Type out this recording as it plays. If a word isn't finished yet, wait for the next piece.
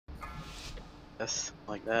Yes,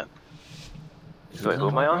 like that. Wait, who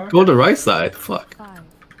am I on? Go to the right side. Fuck.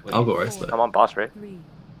 I'll go right side. I'm on boss, right?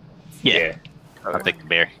 Yeah. Okay. I'll take the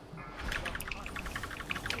bear.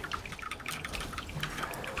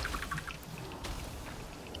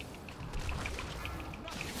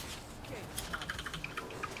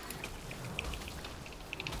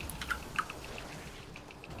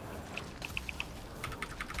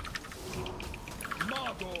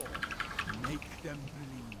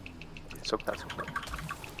 Soak that, soak that.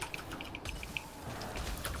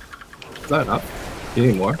 Is that enough? You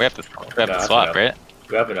need more? We have to that's swap, enough. right?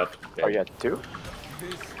 We have enough. Oh, yeah, 2?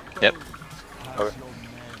 Yep. Okay.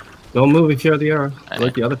 Don't move if you're the arrow. I know.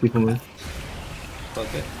 Let the other people move.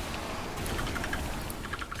 Okay.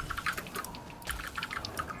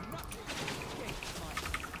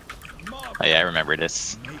 Oh yeah, I remember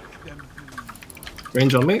this.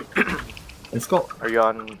 Range on me. Let's go. Are you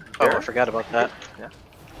on Oh, bear? I forgot about that. Yeah.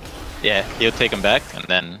 Yeah, he'll take him back, and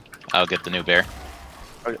then I'll get the new bear.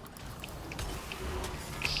 Okay.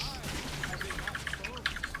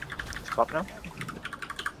 Swap now?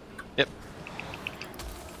 Yep.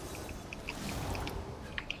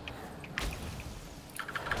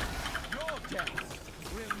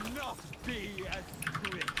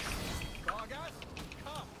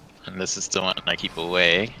 And this is the one I keep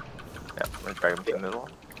away. Yeah, I'm gonna drag him to the middle.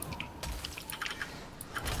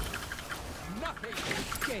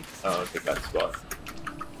 Oh, okay, got the spot.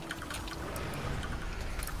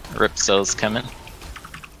 Rip cells coming.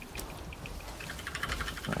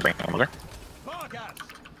 Bring him over.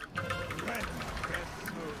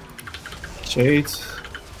 Shades.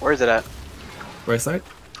 Where is it at? Right side?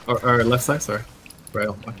 Or left side, sorry. Right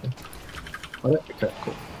on. Okay. Got it? Okay,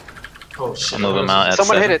 cool. Oh shit. I'll move him out at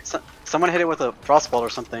Someone 7. hit it. Someone hit it with a frostball or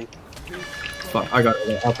something. Fuck, I got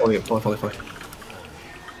it. I'll follow you. Follow.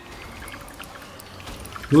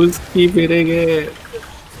 Who's keeping it?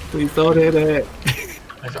 Please don't hit it.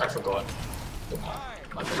 I forgot.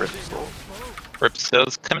 Rip soul. Rip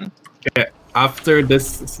cells coming. Okay, after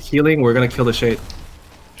this healing, we're gonna kill the shade.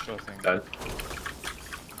 Sure thing. Done.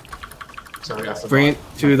 Sorry, I forgot. Bring it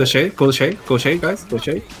to the shade. Go shade. Go shade, guys. Go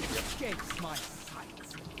shade.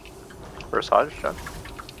 First Hodge shot.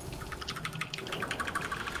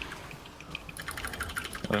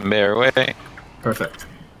 Bear away. Perfect.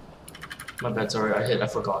 My bad, sorry, I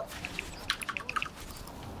forgot.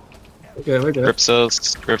 Okay, we're good. Rip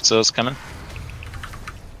cells coming.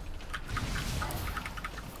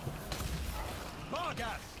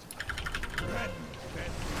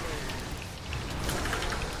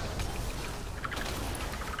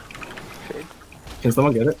 Shade. Can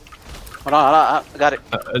someone get it? Hold on, I got it.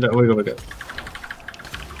 No, we're good.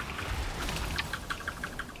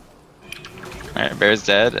 Alright, bear's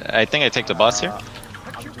dead. I think I take the boss here.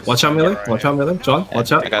 Watch out, melee. Watch out, melee. John,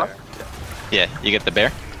 watch out. I got. Yeah, you get the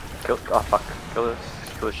bear. Kill. Oh fuck. Kill this.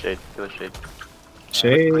 Kill the shade. Kill the shade.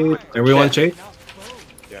 Shade. Everyone shade.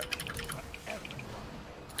 Yeah.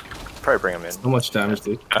 Probably bring him in. So much damage,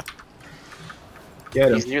 dude. Yeah.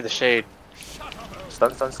 Get He's him. near the shade.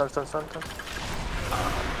 Stun.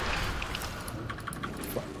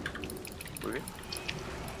 Moving.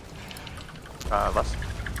 Less.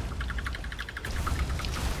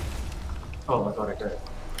 Oh my god, I got it.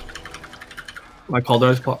 My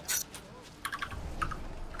Calder's pops.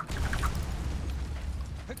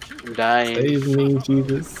 I'm dying. Save me,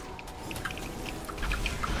 Jesus.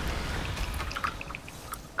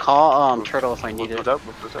 Call turtle if I need Move it. those out.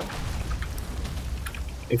 Move those out.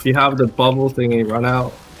 If you have the bubble thingy, run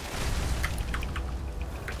out.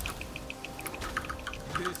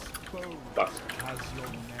 Fuck.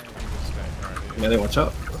 Melee, watch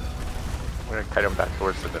out. I'm gonna kite him back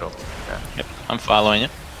towards the middle. Yeah. Yep, I'm following you.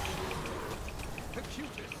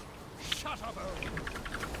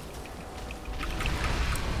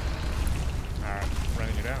 Alright,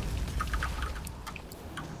 running it out.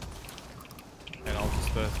 And I'll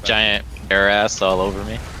disperse that. Giant bear ass all over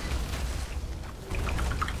me.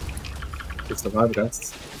 Good survive,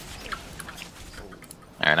 guys.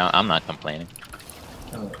 Alright, no, I'm not complaining.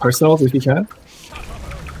 Personals, if you can.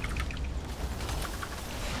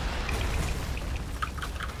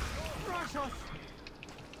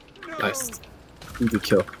 Nice. Easy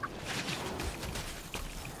kill.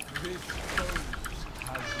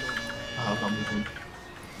 I'm moving.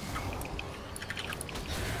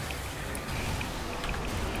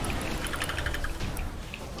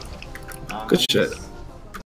 Good shit.